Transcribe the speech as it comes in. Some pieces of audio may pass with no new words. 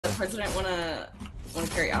President wanna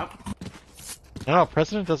carry out? No,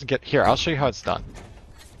 President doesn't get here. I'll show you how it's done.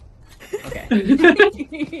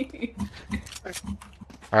 Okay.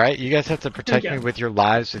 Alright, you guys have to protect Okay. me with your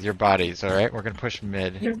lives, with your bodies, alright? We're gonna push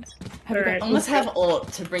mid. Alright. Almost have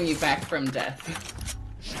ult to bring you back from death.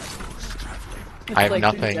 I have like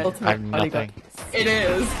nothing. the I ultimate have bodyguard. nothing. It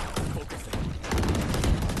is.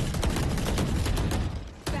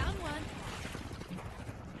 Found one.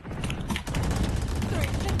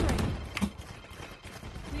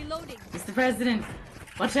 Reloading. Mr. President,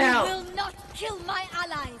 watch You out. will not kill my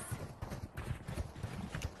allies.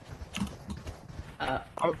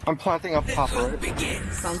 I'm planting up top,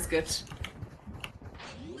 right? Sounds good.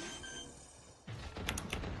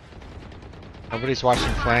 Nobody's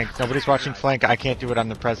watching flank. Nobody's watching flank. I can't do it. I'm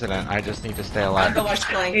the president. I just need to stay I'll alive. go watch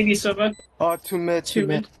flank. 80 Silva. Two mid, two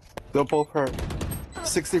mid. They'll both hurt.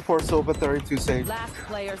 64 Silva, 32 save. Last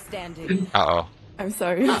player standing. Uh-oh. I'm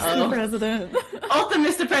sorry, Uh-oh. Mr. President. Ult them,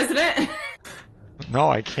 Mr. President. No,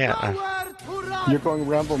 I can't. You're going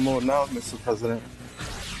Rambo mode now, Mr. President.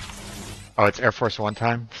 Oh, it's Air Force One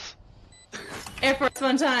time? Air Force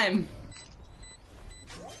One time.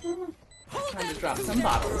 Time to drop some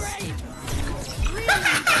bottles.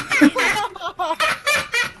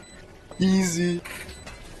 Easy.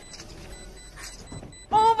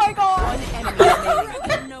 Oh my god!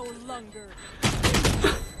 No longer.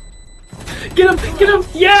 Get him! Get him!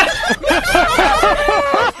 Yeah!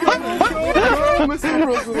 Mr.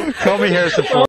 President. Call me Harrison Ford.